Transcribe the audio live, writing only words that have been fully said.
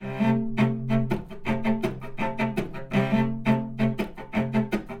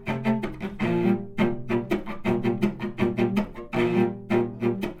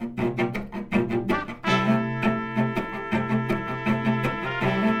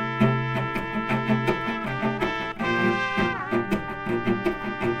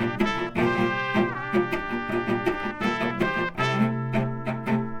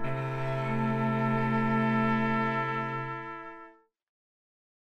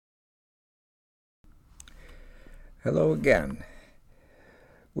Hello again.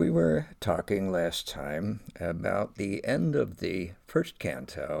 We were talking last time about the end of the first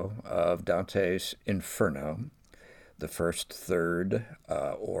canto of Dante's Inferno, the first third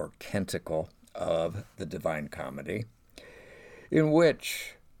or canticle of the Divine Comedy, in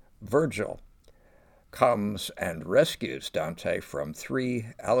which Virgil comes and rescues Dante from three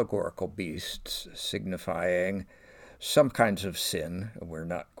allegorical beasts signifying some kinds of sin. We're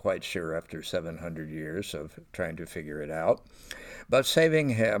not quite sure after 700 years of trying to figure it out, but saving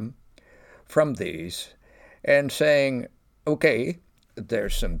him from these and saying, okay,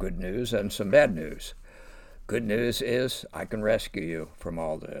 there's some good news and some bad news. Good news is I can rescue you from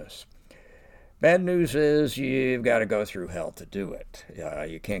all this. Bad news is you've got to go through hell to do it.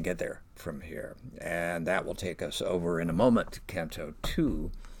 You can't get there from here. And that will take us over in a moment to Canto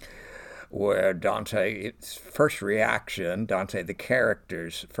 2, where Dante's first reaction, Dante the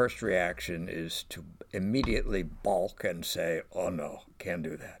character's first reaction, is to immediately balk and say, oh no, can't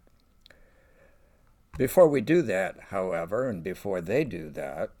do that. Before we do that, however, and before they do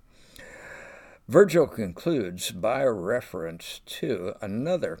that, Virgil concludes by reference to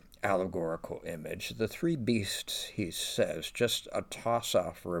another allegorical image. The three beasts, he says, just a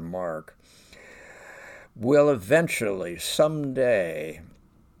toss-off remark, will eventually, someday,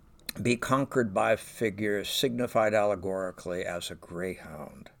 be conquered by figures signified allegorically as a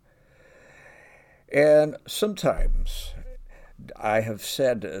greyhound. And sometimes I have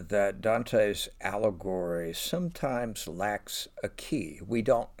said that Dante's allegory sometimes lacks a key. We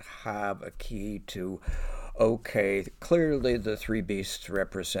don't have a key to, okay, clearly the three beasts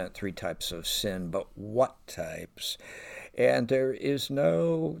represent three types of sin, but what types? And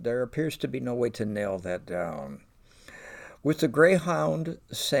there appears to be no way to nail that down. With the greyhound,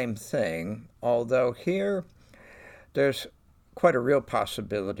 same thing, although here there's quite a real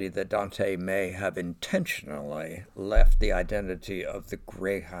possibility that Dante may have intentionally left the identity of the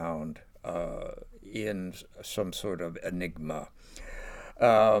greyhound in some sort of enigma.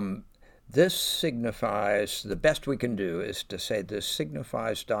 This signifies, the best we can do is to say this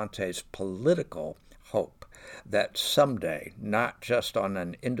signifies Dante's political hope that someday, not just on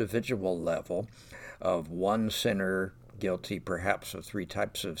an individual level of one sinner guilty perhaps of three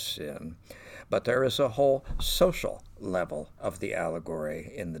types of sin, but there is a whole social level of the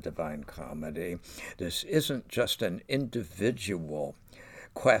allegory in the Divine Comedy. This isn't just an individual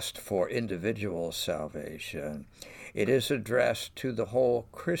quest for individual salvation. It is addressed to the whole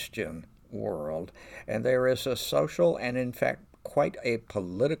Christian world, and there is a social and, in fact, quite a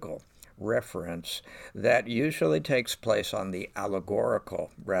political reference that usually takes place on the allegorical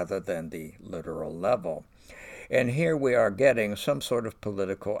rather than the literal level. And here we are getting some sort of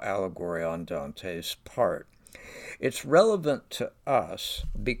political allegory on Dante's part. It's relevant to us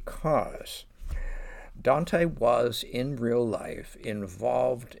because Dante was, in real life,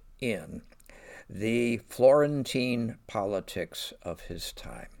 involved in the Florentine politics of his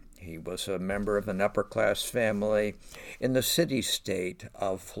time. He was a member of an upper-class family in the city-state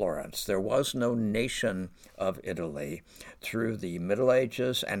of Florence. There was no nation of Italy through the Middle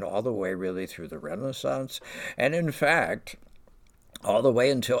Ages and all the way really through the Renaissance, and in fact, all the way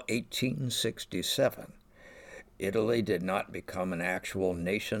until 1867. Italy did not become an actual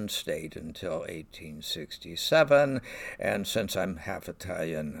nation-state until 1867, and since I'm half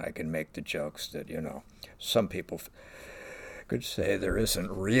Italian, I can make the jokes that, some people could say there isn't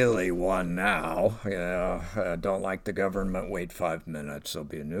really one now. Don't like the government, wait 5 minutes, there'll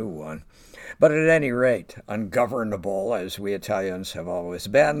be a new one. But at any rate, ungovernable, as we Italians have always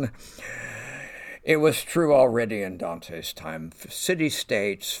been, it was true already in Dante's time.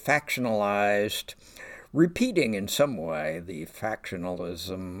 City-states, factionalized, repeating in some way the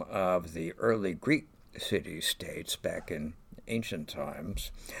factionalism of the early Greek city-states back in ancient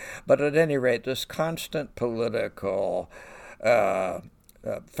times. But at any rate, this constant political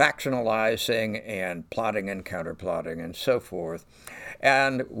factionalizing and plotting and counterplotting and so forth.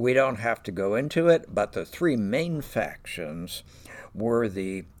 And we don't have to go into it, but the three main factions were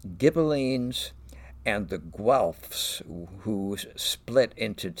the Ghibellines and the Guelphs, who split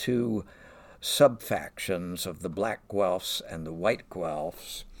into two sub-factions of the Black Guelphs and the White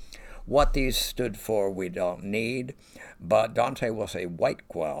Guelphs. What these stood for we don't need, but Dante was a White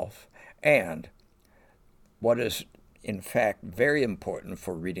Guelph, and what is in fact very important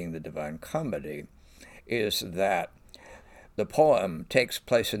for reading the Divine Comedy is that the poem takes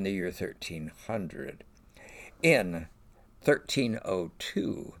place in the year 1300. In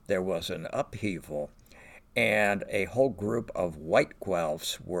 1302, there was an upheaval, and a whole group of White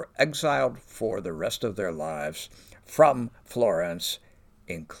Guelphs were exiled for the rest of their lives from Florence,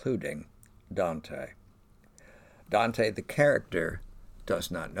 including Dante. Dante, the character,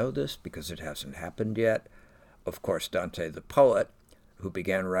 does not know this because it hasn't happened yet. Of course, Dante, the poet, who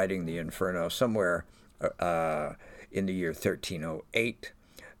began writing the Inferno somewhere in the year 1308,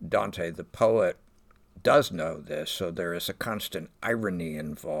 Dante, the poet, does know this, so there is a constant irony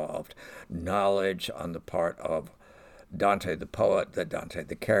involved, knowledge on the part of Dante, the poet, that Dante,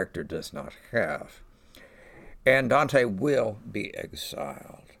 the character, does not have. And Dante will be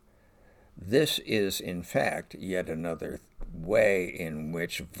exiled. This is, in fact, yet another way in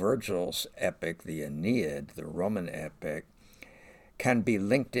which Virgil's epic, the Aeneid, the Roman epic, can be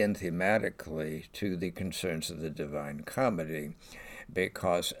linked in thematically to the concerns of the Divine Comedy,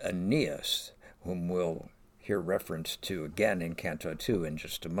 because Aeneas, whom we'll hear reference to again in Canto 2 in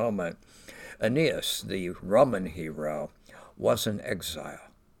just a moment, Aeneas, the Roman hero, was in exile.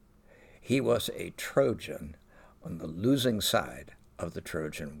 He was a Trojan on the losing side of the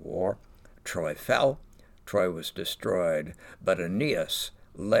Trojan War. Troy fell, Troy was destroyed, but Aeneas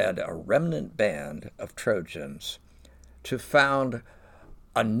led a remnant band of Trojans to found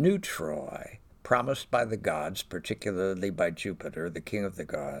a new Troy, promised by the gods, particularly by Jupiter, the king of the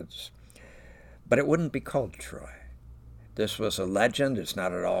gods. But it wouldn't be called Troy. This was a legend. It's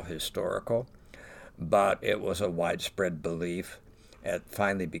not at all historical, but it was a widespread belief. It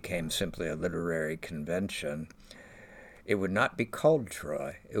finally became simply a literary convention. It would not be called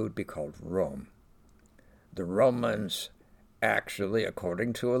Troy. It would be called Rome. The Romans actually,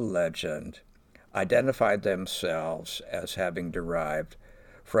 according to a legend, identified themselves as having derived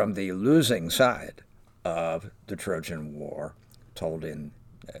from the losing side of the Trojan War, told in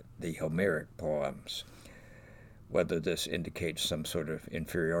the Homeric poems. Whether this indicates some sort of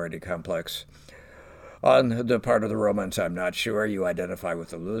inferiority complex on the part of the Romans, I'm not sure. You identify with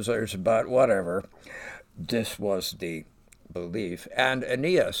the losers, but whatever. This was the belief. And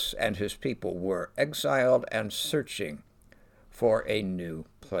Aeneas and his people were exiled and searching for a new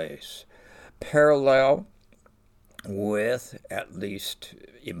place. Parallel with, at least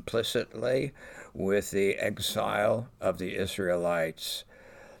implicitly, with the exile of the Israelites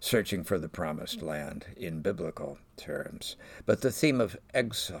searching for the promised land in biblical terms. But the theme of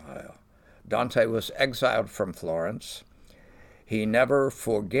exile. Dante was exiled from Florence. He never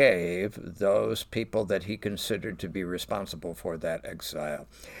forgave those people that he considered to be responsible for that exile,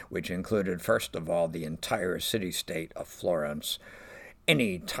 which included, first of all, the entire city-state of Florence.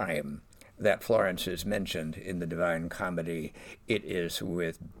 Any time that Florence is mentioned in the Divine Comedy, it is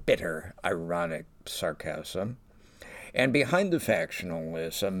with bitter, ironic sarcasm. And behind the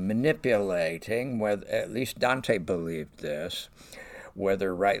factionalism, manipulating, whether, at least Dante believed this,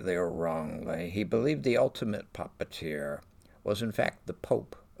 whether rightly or wrongly, he believed the ultimate puppeteer was in fact the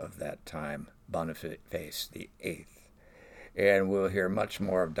Pope of that time, Boniface VIII. And we'll hear much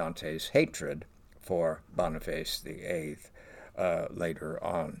more of Dante's hatred for Boniface VIII later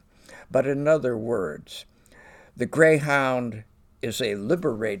on. But in other words, the Greyhound is a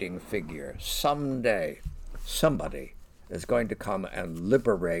liberating figure. Someday, somebody is going to come and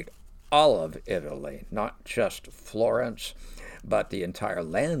liberate all of Italy, not just Florence, but the entire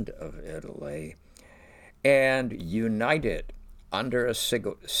land of Italy, and unite it under a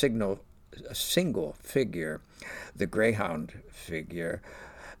single figure, the Greyhound figure.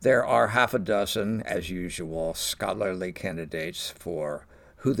 There are half a dozen, as usual, scholarly candidates for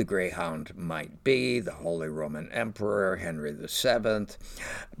who the Greyhound might be, the Holy Roman Emperor, Henry VII,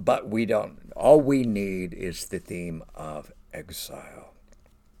 but all we need is the theme of exile.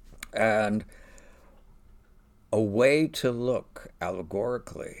 And a way to look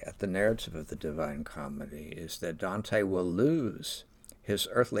allegorically at the narrative of the Divine Comedy is that Dante will lose his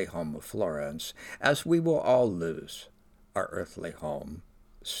earthly home of Florence, as we will all lose our earthly home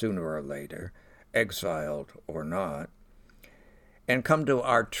sooner or later, exiled or not, and come to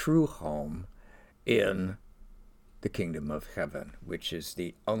our true home in the kingdom of heaven, which is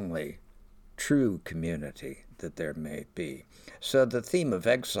the only true community that there may be. So the theme of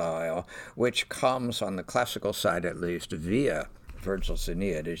exile, which comes on the classical side at least via Virgil's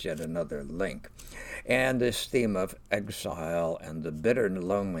Aeneid, is yet another link. And this theme of exile and the bitter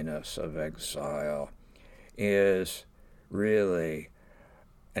loneliness of exile is really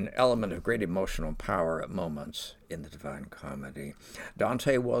an element of great emotional power at moments in the Divine Comedy.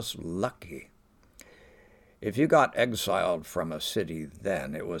 Dante was lucky. If you got exiled from a city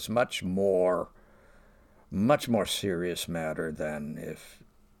then, it was much more serious matter than if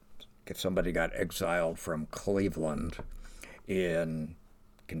somebody got exiled from Cleveland in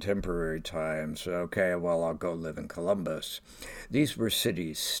contemporary times. Okay, well, I'll go live in Columbus. These were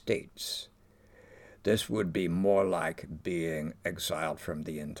city-states. This would be more like being exiled from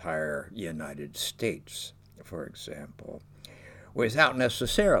the entire United States, for example, without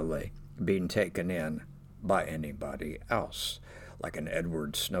necessarily being taken in by anybody else, like an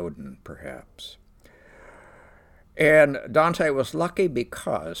Edward Snowden, perhaps. And Dante was lucky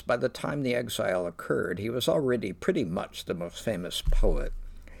because by the time the exile occurred, he was already pretty much the most famous poet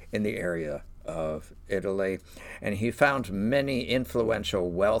in the area of Italy, and he found many influential,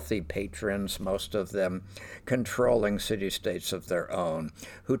 wealthy patrons, most of them controlling city-states of their own,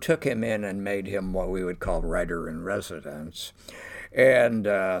 who took him in and made him what we would call writer-in-residence, and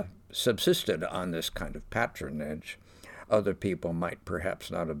subsisted on this kind of patronage. Other people might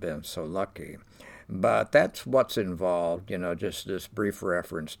perhaps not have been so lucky. But that's what's involved, just this brief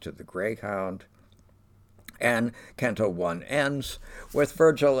reference to the Greyhound. And Canto 1 ends with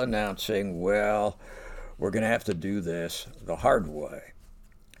Virgil announcing, well, we're going to have to do this the hard way.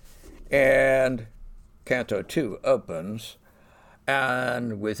 And Canto 2 opens,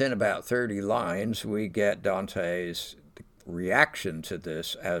 and within about 30 lines, we get Dante's reaction to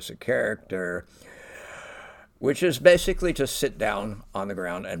this as a character, which is basically to sit down on the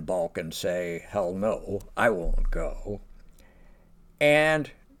ground and balk and say, hell no, I won't go.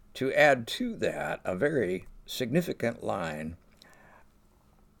 And to add to that, a very significant line,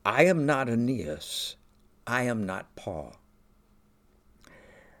 I am not Aeneas, I am not Paul.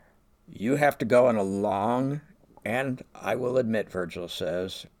 You have to go on a long, and I will admit, Virgil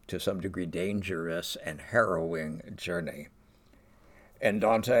says, to some degree dangerous and harrowing journey. And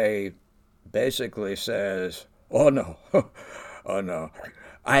Dante basically says, oh no, oh no,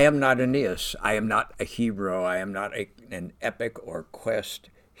 I am not Aeneas, I am not a hero, I am not an epic or quest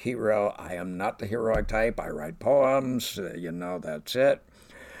hero, I am not the heroic type, I write poems, that's it.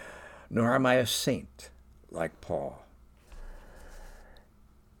 Nor am I a saint like Paul.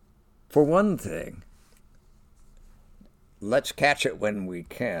 For one thing, let's catch it when we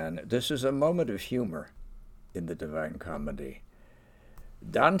can. This is a moment of humor in the Divine Comedy.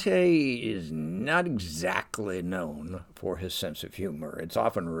 Dante is not exactly known for his sense of humor. It's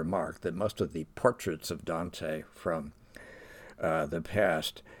often remarked that most of the portraits of Dante from the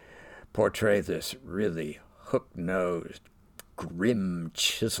past portray this really hook-nosed, grim,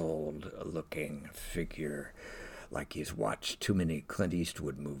 chiseled-looking figure, like he's watched too many Clint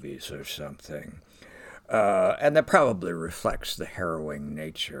Eastwood movies or something. And that probably reflects the harrowing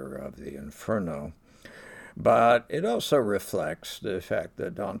nature of the Inferno. But it also reflects the fact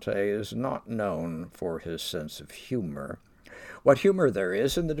that Dante is not known for his sense of humor. What humor there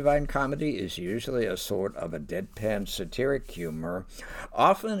is in the Divine Comedy is usually a sort of a deadpan satiric humor,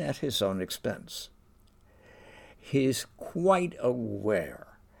 often at his own expense. He's quite aware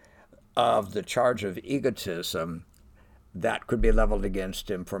of the charge of egotism that could be leveled against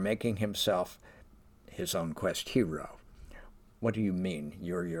him for making himself his own quest hero. What do you mean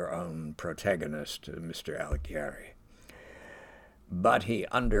you're your own protagonist, Mr. Alighieri? But he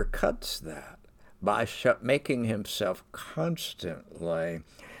undercuts that by making himself constantly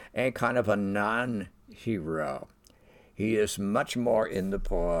a kind of a non-hero. He is much more in the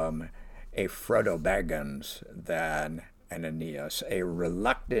poem a Frodo Baggins than an Aeneas, a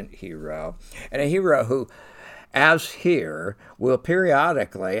reluctant hero, and a hero who, as here, will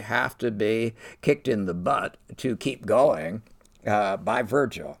periodically have to be kicked in the butt to keep going by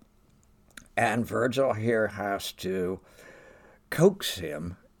Virgil. And Virgil here has to coax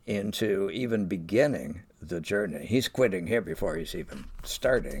him into even beginning the journey. He's quitting here before he's even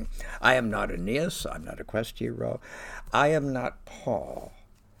starting. I am not Aeneas, I'm not a quest hero, I am not Paul.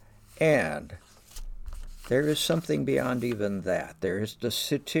 And there is something beyond even that. There is the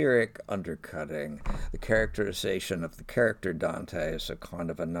satiric undercutting, the characterization of the character Dante as a kind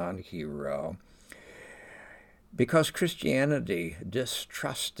of a non-hero, because Christianity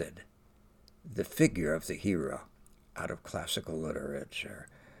distrusted the figure of the hero out of classical literature.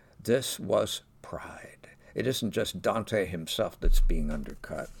 This was pride. It isn't just Dante himself that's being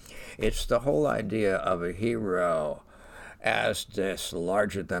undercut. It's the whole idea of a hero as this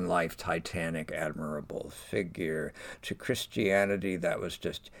larger-than-life, titanic, admirable figure. To Christianity, that was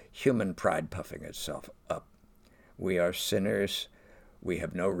just human pride puffing itself up. We are sinners. We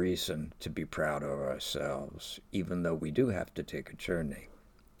have no reason to be proud of ourselves, even though we do have to take a journey.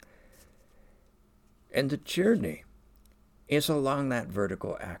 And the journey is along that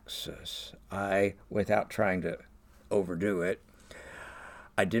vertical axis. Without trying to overdo it,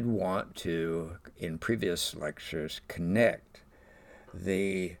 I did want to, in previous lectures, connect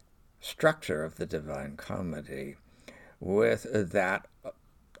the structure of the Divine Comedy with that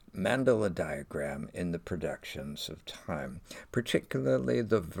Mandela diagram in the productions of time, particularly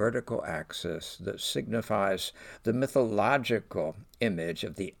the vertical axis that signifies the mythological image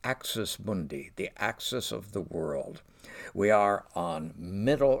of the axis mundi, the axis of the world. We are on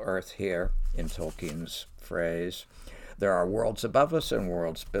Middle Earth here, in Tolkien's phrase. There are worlds above us and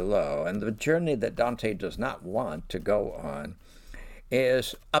worlds below, and the journey that Dante does not want to go on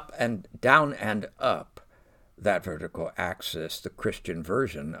is up and down and up that vertical axis, the Christian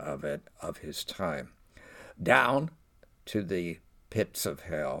version of it, of his time. Down to the pits of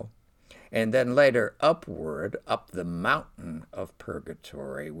hell, and then later upward, up the mountain of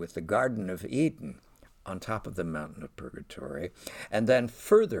purgatory with the Garden of Eden on top of the mountain of purgatory, and then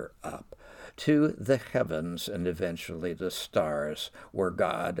further up to the heavens and eventually the stars, where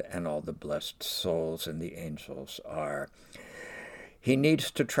God and all the blessed souls and the angels are. He needs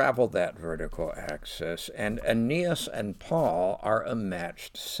to travel that vertical axis, and Aeneas and Paul are a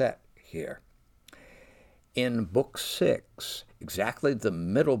matched set here. In Book 6, exactly the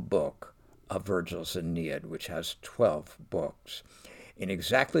middle book of Virgil's Aeneid, which has 12 books, in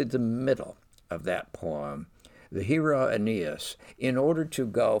exactly the middle of that poem, the hero Aeneas, in order to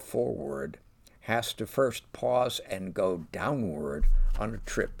go forward, has to first pause and go downward on a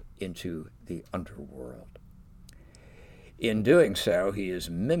trip into the underworld. In doing so, he is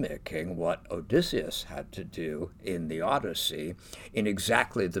mimicking what Odysseus had to do in the Odyssey, in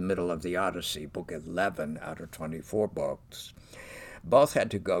exactly the middle of the Odyssey, book 11 out of 24 books. Both had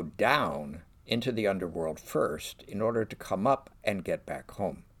to go down into the underworld first in order to come up and get back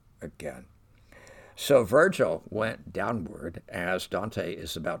home again. So Virgil went downward, as Dante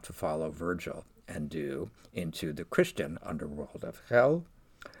is about to follow Virgil and do, into the Christian underworld of hell.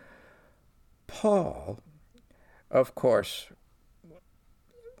 Paul, of course,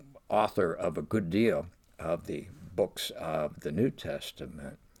 author of a good deal of the books of the New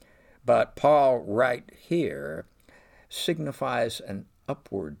Testament, but Paul right here signifies an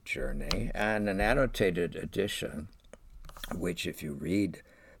upward journey, and an annotated edition, which if you read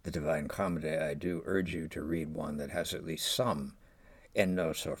the Divine Comedy, I do urge you to read one that has at least some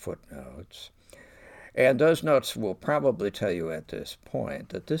endnotes or footnotes. And those notes will probably tell you at this point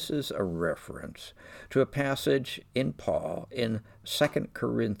that this is a reference to a passage in Paul in 2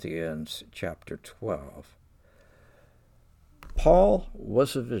 Corinthians chapter 12. Paul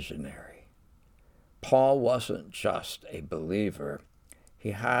was a visionary. Paul wasn't just a believer.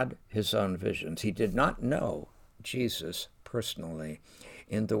 He had his own visions. He did not know Jesus personally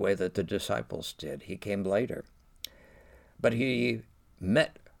in the way that the disciples did. He came later. But he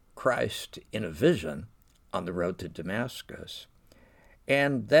met Christ in a vision on the road to Damascus.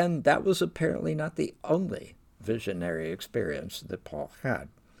 And then that was apparently not the only visionary experience that Paul had.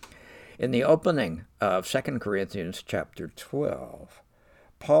 In the opening of 2 Corinthians chapter 12,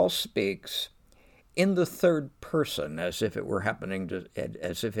 Paul speaks in the third person as if it were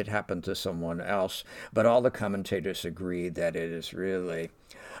as if it happened to someone else, but all the commentators agree that it is really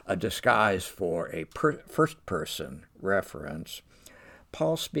a disguise for a first-person reference.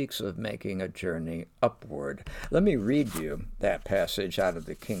 Paul speaks of making a journey upward. Let me read you that passage out of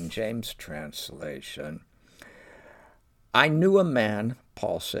the King James translation. I knew a man,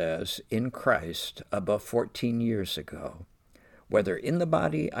 Paul says, in Christ above 14 years ago. Whether in the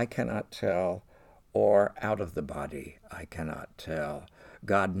body I cannot tell, or out of the body I cannot tell.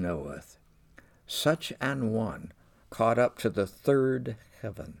 God knoweth. Such an one caught up to the third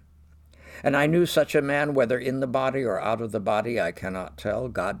heaven. And I knew such a man, whether in the body or out of the body, I cannot tell,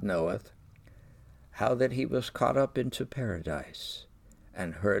 God knoweth, how that he was caught up into paradise,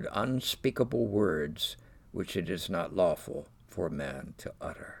 and heard unspeakable words which it is not lawful for man to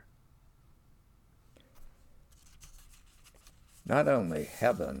utter. Not only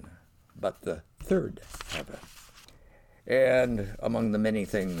heaven, but the third heaven. And among the many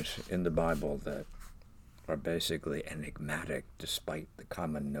things in the Bible that are basically enigmatic, despite the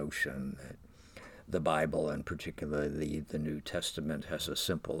common notion that the Bible, and particularly the New Testament, has a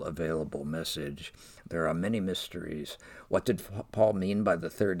simple, available message. There are many mysteries. What did Paul mean by the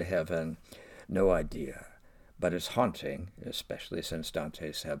third heaven? No idea. But it's haunting, especially since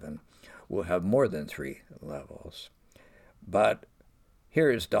Dante's heaven will have more than 3 levels. But here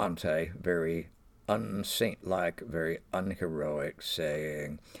is Dante, very unsaint-like, very unheroic,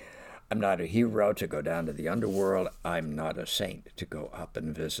 saying, I'm not a hero to go down to the underworld. I'm not a saint to go up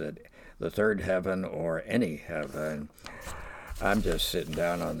and visit the third heaven or any heaven. I'm just sitting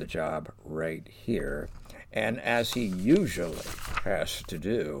down on the job right here. And as he usually has to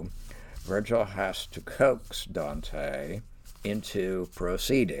do, Virgil has to coax Dante into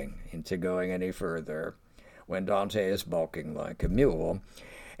proceeding, into going any further, when Dante is balking like a mule.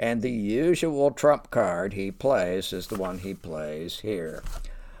 And the usual trump card he plays is the one he plays here.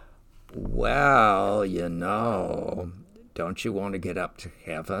 Well, don't you want to get up to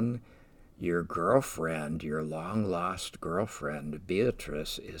heaven? Your girlfriend, your long-lost girlfriend,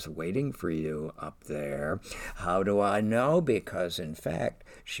 Beatrice, is waiting for you up there. How do I know? Because, in fact,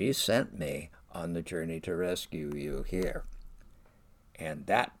 she sent me on the journey to rescue you here. And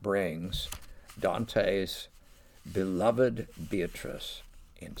that brings Dante's beloved Beatrice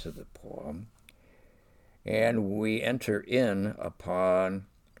into the poem. And we enter in upon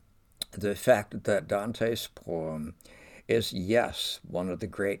the fact that Dante's poem is, yes, one of the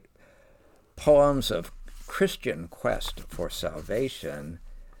great poems of Christian quest for salvation,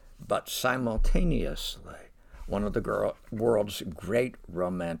 but simultaneously one of the world's great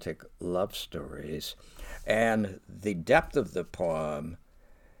romantic love stories. And the depth of the poem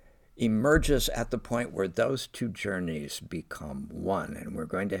emerges at the point where those two journeys become one, and we're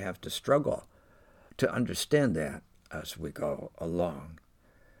going to have to struggle to understand that as we go along.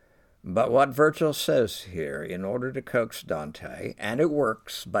 But what Virgil says here, in order to coax Dante, and it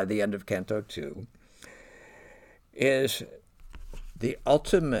works by the end of Canto 2, is the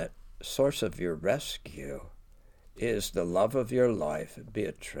ultimate source of your rescue is the love of your life,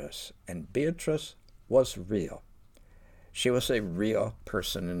 Beatrice. And Beatrice was real. She was a real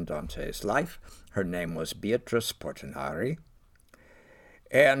person in Dante's life. Her name was Beatrice Portinari.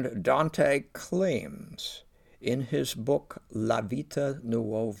 And Dante claims in his book La Vita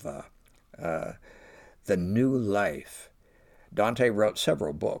Nuova, The New Life. Dante wrote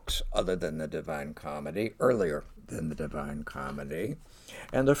several books other than the Divine Comedy, earlier than the Divine Comedy.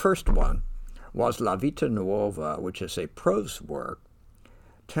 And the first one was La Vita Nuova, which is a prose work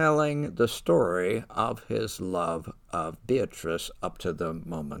telling the story of his love of Beatrice up to the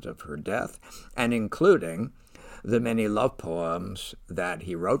moment of her death, and including the many love poems that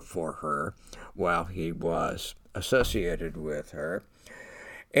he wrote for her while he was associated with her.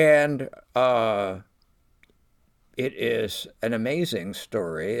 And it is an amazing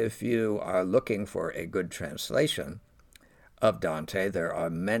story. If you are looking for a good translation of Dante, there are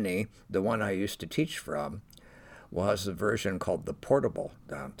many. The one I used to teach from was the version called the Portable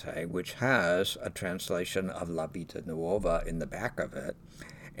Dante, which has a translation of La Vita Nuova in the back of it,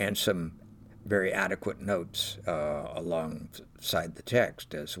 and some very adequate notes alongside the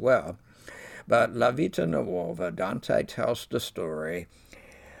text as well. But La Vita Nuova, Dante tells the story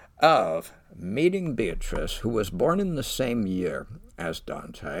of meeting Beatrice, who was born in the same year as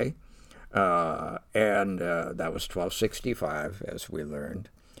Dante, and that was 1265, as we learned.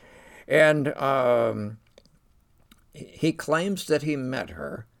 And he claims that he met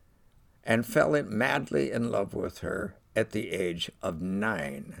her and fell madly in love with her at the age of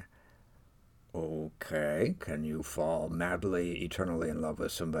 9. Okay, can you fall madly, eternally in love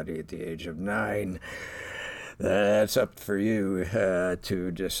with somebody at the age of 9? That's up for you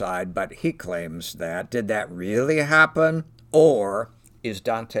to decide, but he claims that. Did that really happen? Or is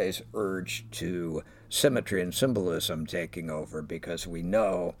Dante's urge to symmetry and symbolism taking over? Because we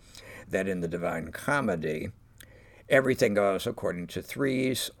know that in the Divine Comedy, everything goes according to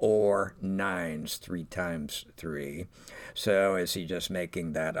 3s or 9s, 3 times 3. So is he just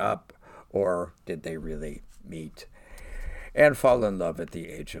making that up, or did they really meet and fall in love at the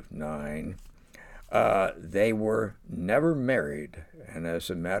age of 9? They were never married, and as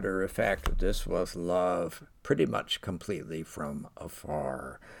a matter of fact, this was love pretty much completely from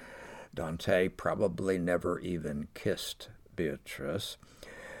afar. Dante probably never even kissed Beatrice.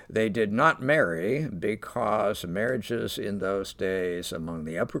 They did not marry because marriages in those days among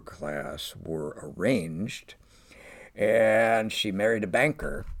the upper class were arranged, and she married a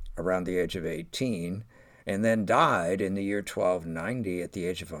banker around the age of 18 and then died in the year 1290 at the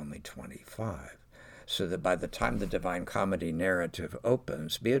age of only 25. So that by the time the Divine Comedy narrative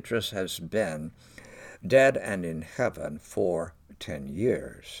opens, Beatrice has been dead and in heaven for 10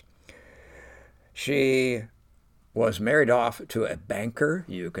 years. She was married off to a banker.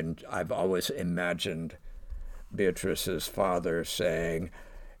 I've always imagined Beatrice's father saying,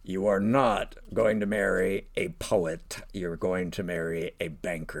 "You are not going to marry a poet. You're going to marry a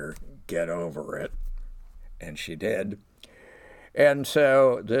banker. Get over it." And she did. And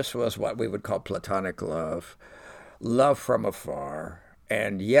so this was what we would call platonic love, love from afar.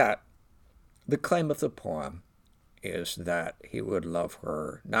 And yet, the claim of the poem is that he would love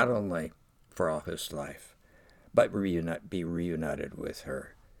her not only for all his life, but be reunited with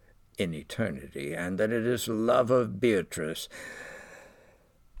her in eternity, and that it is love of Beatrice,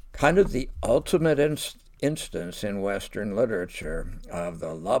 kind of the ultimate instance in Western literature of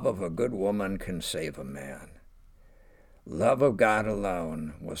the love of a good woman can save a man. Love of God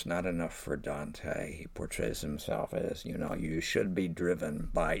alone was not enough for Dante. He portrays himself as, you should be driven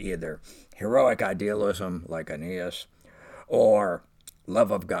by either heroic idealism like Aeneas or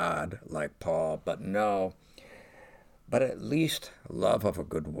love of God like Paul, but at least love of a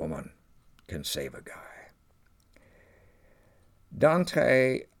good woman can save a guy.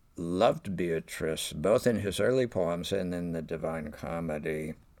 Dante loved Beatrice, both in his early poems and in the Divine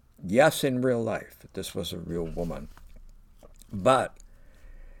Comedy. Yes, in real life, this was a real woman. But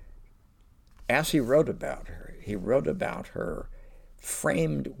as he wrote about her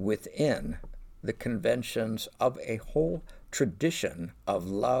framed within the conventions of a whole tradition of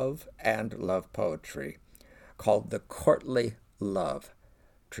love and love poetry called the courtly love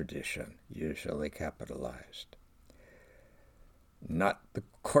tradition, usually capitalized. Not the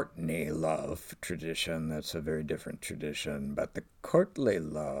Courtney love tradition, that's a very different tradition, but the courtly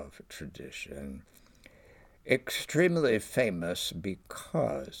love tradition, extremely famous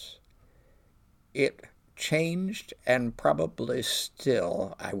because it changed and probably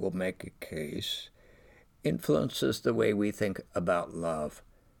still, I will make a case, influences the way we think about love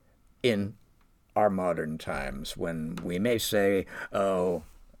in our modern times, when we may say, oh,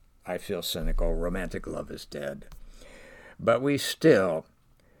 I feel cynical, romantic love is dead. But we still,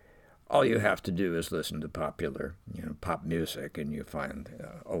 all you have to do is listen to popular, pop music, and you find,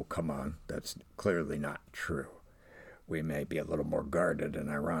 oh, come on, that's clearly not true. We may be a little more guarded and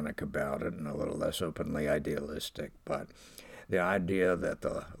ironic about it and a little less openly idealistic, but the idea that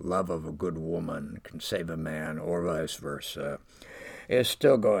the love of a good woman can save a man or vice versa is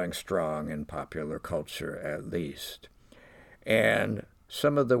still going strong in popular culture, at least. And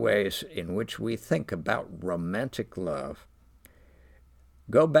some of the ways in which we think about romantic love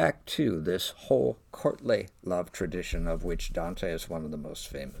go back to this whole courtly love tradition of which Dante is one of the most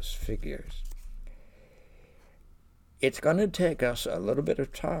famous figures. It's going to take us a little bit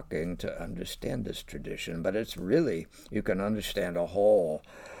of talking to understand this tradition, but it's really, you can understand a whole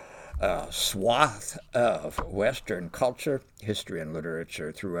swath of Western culture, history, and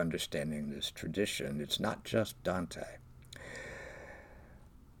literature through understanding this tradition. It's not just Dante.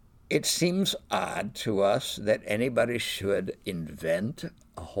 It seems odd to us that anybody should invent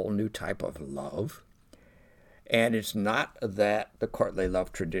a whole new type of love. And it's not that the courtly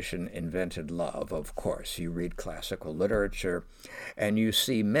love tradition invented love, of course. You read classical literature and you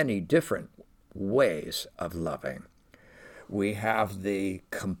see many different ways of loving. We have the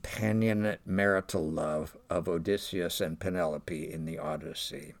companionate marital love of Odysseus and Penelope in the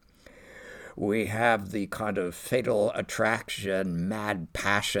Odyssey. We have the kind of fatal attraction, mad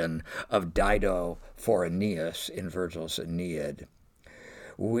passion of Dido for Aeneas in Virgil's Aeneid.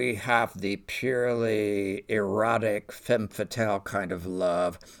 We have the purely erotic, femme fatale kind of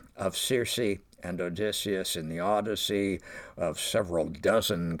love of Circe and Odysseus in the Odyssey, of several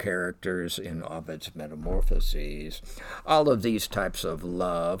dozen characters in Ovid's Metamorphoses. All of these types of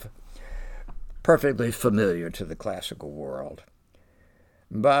love, perfectly familiar to the classical world.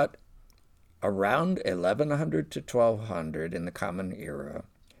 But around 1100 to 1200 in the Common Era,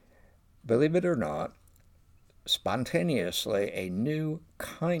 believe it or not, spontaneously a new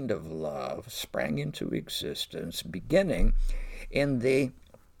kind of love sprang into existence, beginning in the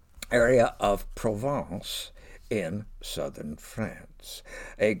area of Provence in southern France.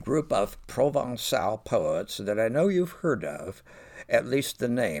 A group of Provençal poets that I know you've heard of, at least the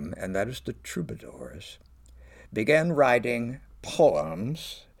name, and that is the Troubadours, began writing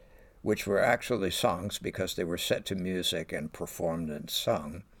poems, which were actually songs because they were set to music and performed and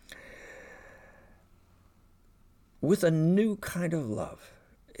sung, with a new kind of love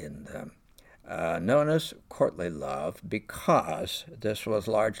in them, known as courtly love, because this was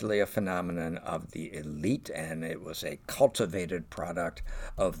largely a phenomenon of the elite and it was a cultivated product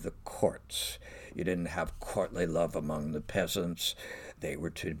of the courts. You didn't have courtly love among the peasants. They were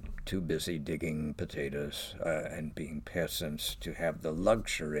too busy digging potatoes and being peasants to have the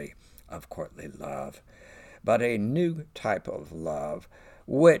luxury of courtly love. But a new type of love,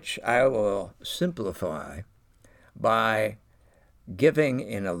 which I will simplify by giving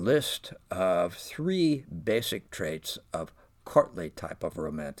in a list of 3 basic traits of courtly type of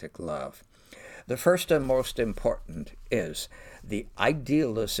romantic love. The first and most important is the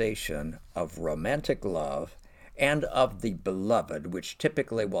idealization of romantic love and of the beloved, which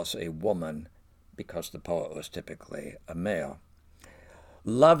typically was a woman because the poet was typically a male.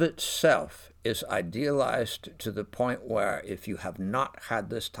 Love itself is idealized to the point where if you have not had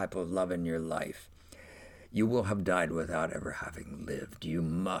this type of love in your life, you will have died without ever having lived. You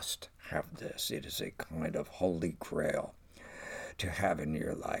must have this. It is a kind of holy grail to have in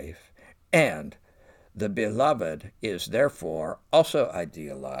your life. And the beloved is therefore also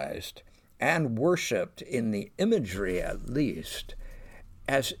idealized and worshipped in the imagery, at least,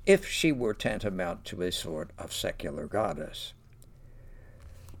 as if she were tantamount to a sort of secular goddess.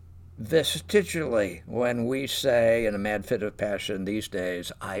 Vestigially, when we say in a mad fit of passion these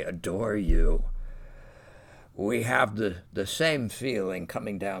days, I adore you, we have the same feeling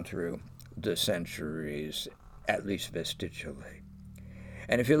coming down through the centuries, at least vestigially.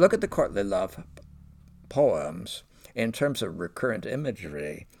 And if you look at the courtly love poems, in terms of recurrent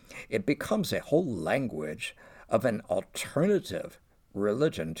imagery, it becomes a whole language of an alternative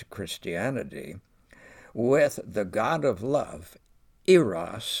religion to Christianity, with the god of love,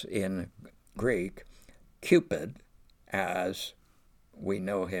 Eros in Greek, Cupid, as we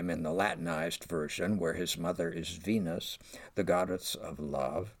know him in the Latinized version, where his mother is Venus, the goddess of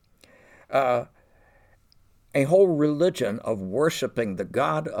love. A whole religion of worshiping the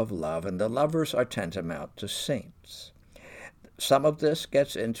god of love, and the lovers are tantamount to saints. Some of this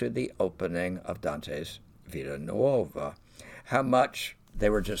gets into the opening of Dante's Vita Nuova. How much they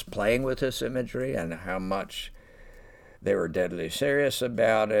were just playing with this imagery and how much they were deadly serious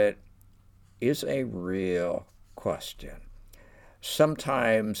about it is a real question.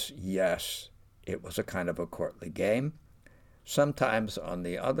 Sometimes, yes, it was a kind of a courtly game. Sometimes, on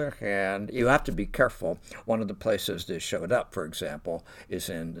the other hand, you have to be careful. One of the places this showed up, for example, is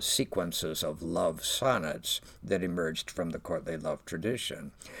in the sequences of love sonnets that emerged from the courtly love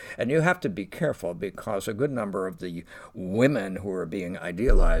tradition. And you have to be careful because a good number of the women who are being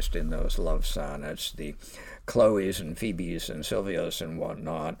idealized in those love sonnets, the Chloes and Phoebes and Sylvias and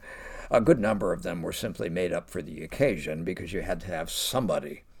whatnot, a good number of them were simply made up for the occasion because you had to have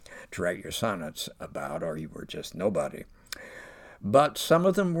somebody to write your sonnets about, or you were just nobody. But some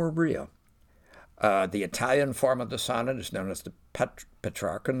of them were real. The Italian form of the sonnet is known as the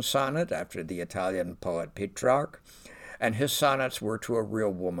Petrarchan sonnet, after the Italian poet Petrarch, and his sonnets were to a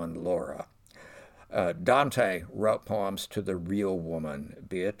real woman, Laura. Dante wrote poems to the real woman,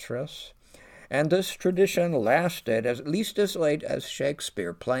 Beatrice, and this tradition lasted at least as late as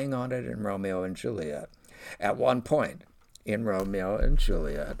Shakespeare, playing on it in Romeo and Juliet. At one point in Romeo and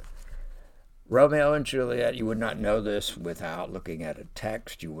Juliet, you would not know this without looking at a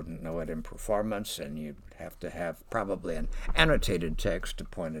text. You wouldn't know it in performance, and you'd have to have probably an annotated text to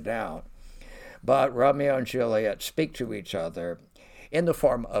point it out. But Romeo and Juliet speak to each other in the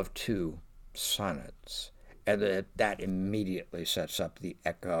form of two sonnets, and that immediately sets up the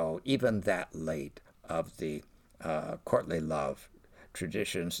echo, even that late, of the courtly love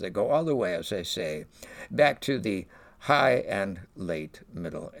traditions that go all the way, as I say, back to the high and late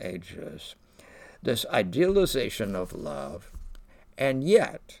Middle Ages. This idealization of love, and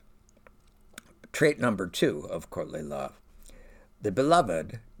yet, trait number 2 of courtly love, the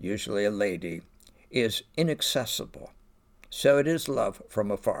beloved, usually a lady, is inaccessible. So it is love from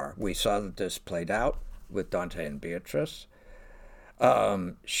afar. We saw that this played out with Dante and Beatrice.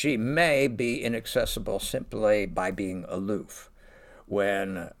 She may be inaccessible simply by being aloof.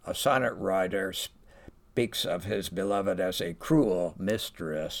 When a sonnet writer speaks of his beloved as a cruel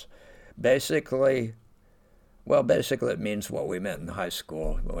mistress, basically it means what we meant in high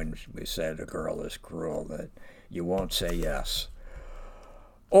school when we said a girl is cruel, that you won't say yes.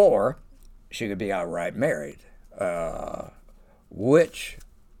 Or she could be outright married, which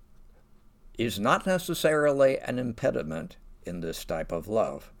is not necessarily an impediment in this type of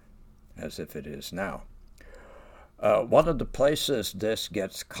love, as if it is now. One of the places this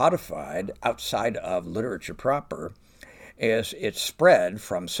gets codified outside of literature proper is it spread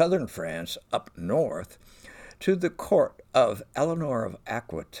from southern France up north to the court of Eleanor of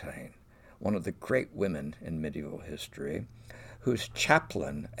Aquitaine, one of the great women in medieval history, whose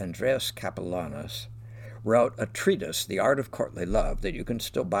chaplain, Andreas Capellanus, wrote a treatise, The Art of Courtly Love, that you can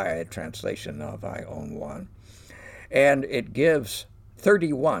still buy a translation of. I own one. And it gives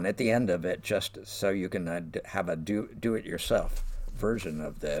 31 at the end of it, just so you can have a do-it-yourself version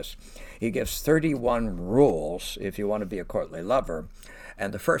of this. He gives 31 rules if you want to be a courtly lover.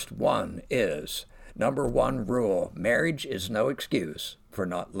 And the first one is, number 1 rule, marriage is no excuse for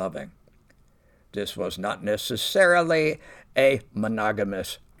not loving. This was not necessarily a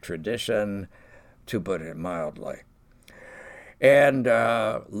monogamous tradition, to put it mildly. And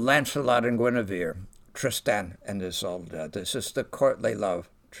Lancelot and Guinevere, Tristan and Isolde, this is the courtly love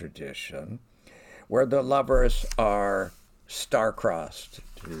tradition, where the lovers are star-crossed,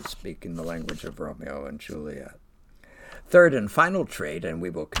 to speak in the language of Romeo and Juliet. Third and final trait, and we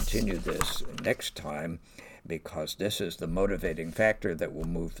will continue this next time because this is the motivating factor that will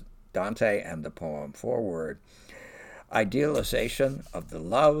move Dante and the poem forward. Idealization of the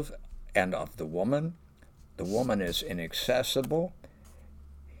love and of the woman. The woman is inaccessible.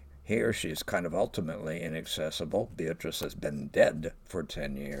 Here she is kind of ultimately inaccessible. Beatrice has been dead for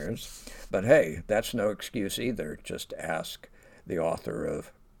 10 years. But hey, that's no excuse either. Just ask the author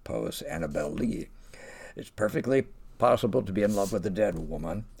of Poe's Annabel Lee. It's perfectly possible to be in love with a dead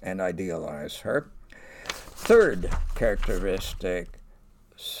woman and idealize her. Third characteristic,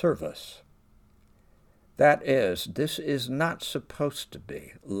 service. That is, this is not supposed to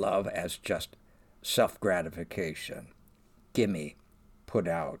be love as just self-gratification. Gimme, put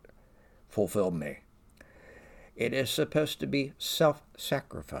out, fulfill me. It is supposed to be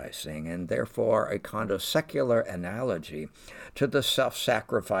self-sacrificing and therefore a kind of secular analogy to the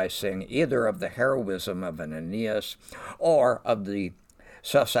self-sacrificing either of the heroism of an Aeneas or of the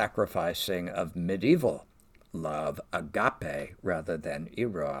self-sacrificing of medieval love, agape, rather than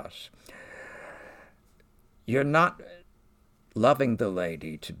eros. You're not loving the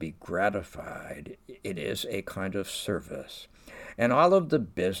lady to be gratified. It is a kind of service. And all of the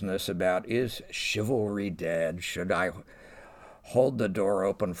business about is chivalry dead, should I hold the door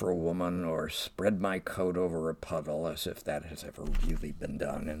open for a woman or spread my coat over a puddle, as if that has ever really been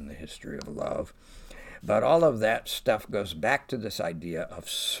done in the history of love. But all of that stuff goes back to this idea of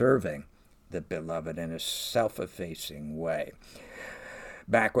serving the beloved in a self-effacing way.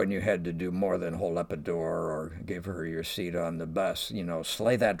 Back when you had to do more than hold up a door or give her your seat on the bus,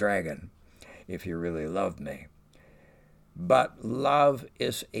 slay that dragon if you really loved me. But love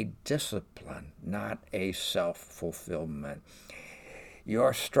is a discipline, not a self-fulfillment.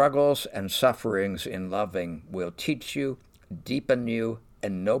 Your struggles and sufferings in loving will teach you, deepen you,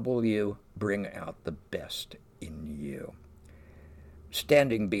 ennoble you, bring out the best in you.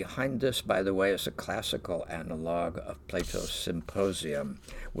 Standing behind this, by the way, is a classical analog of Plato's Symposium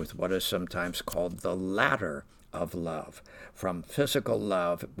with what is sometimes called the ladder of love, from physical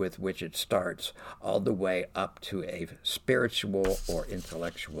love with which it starts all the way up to a spiritual or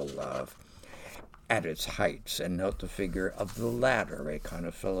intellectual love at its heights. And note the figure of the ladder, a kind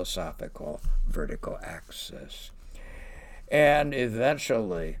of philosophical vertical axis. And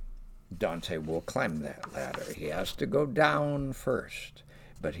eventually, Dante will climb that ladder. He has to go down first,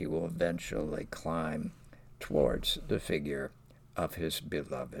 but he will eventually climb towards the figure of his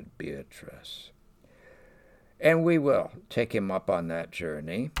beloved Beatrice. And we will take him up on that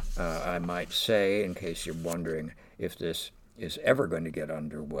journey. I might say, in case you're wondering if this is ever going to get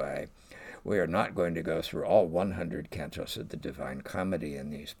underway, we are not going to go through all 100 cantos of the Divine Comedy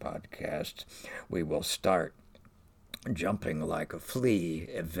in these podcasts. We will start jumping like a flea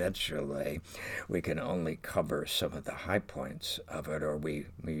eventually. We can only cover some of the high points of it, or we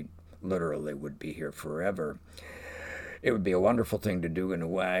literally would be here forever. It would be a wonderful thing to do in a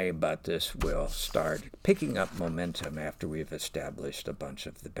way, but this will start picking up momentum after we've established a bunch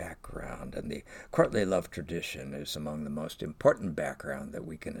of the background. And the courtly love tradition is among the most important background that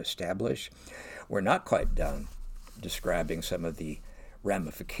we can establish. We're not quite done describing some of the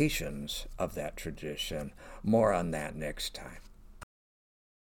ramifications of that tradition. More on that next time.